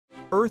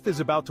Earth is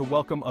about to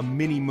welcome a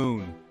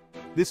mini-moon.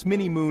 This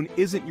mini-moon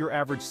isn't your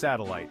average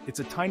satellite, it's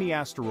a tiny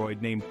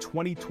asteroid named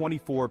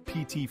 2024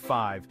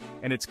 PT5,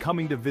 and it's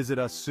coming to visit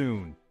us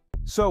soon.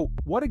 So,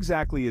 what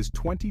exactly is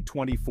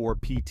 2024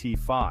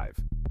 PT5?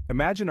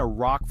 Imagine a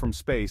rock from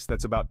space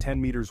that's about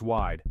 10 meters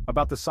wide,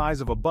 about the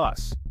size of a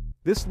bus.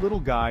 This little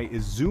guy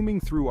is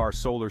zooming through our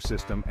solar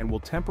system and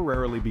will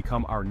temporarily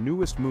become our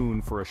newest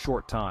moon for a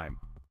short time.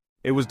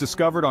 It was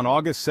discovered on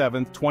August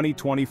 7,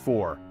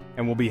 2024,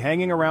 and will be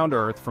hanging around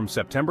Earth from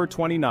September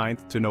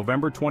 29th to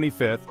November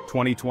 25th,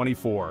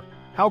 2024.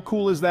 How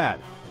cool is that?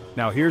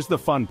 Now here's the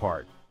fun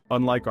part.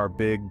 Unlike our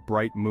big,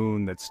 bright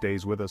moon that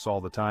stays with us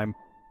all the time,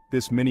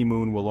 this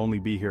mini-moon will only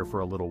be here for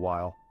a little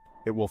while.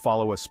 It will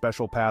follow a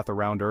special path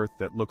around Earth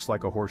that looks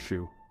like a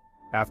horseshoe.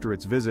 After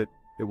its visit,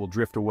 it will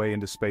drift away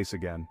into space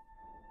again.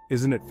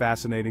 Isn't it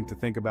fascinating to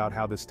think about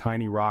how this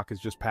tiny rock is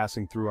just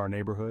passing through our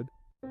neighborhood?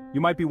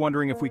 You might be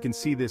wondering if we can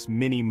see this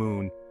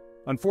mini-moon.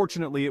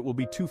 Unfortunately, it will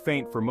be too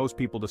faint for most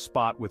people to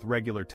spot with regular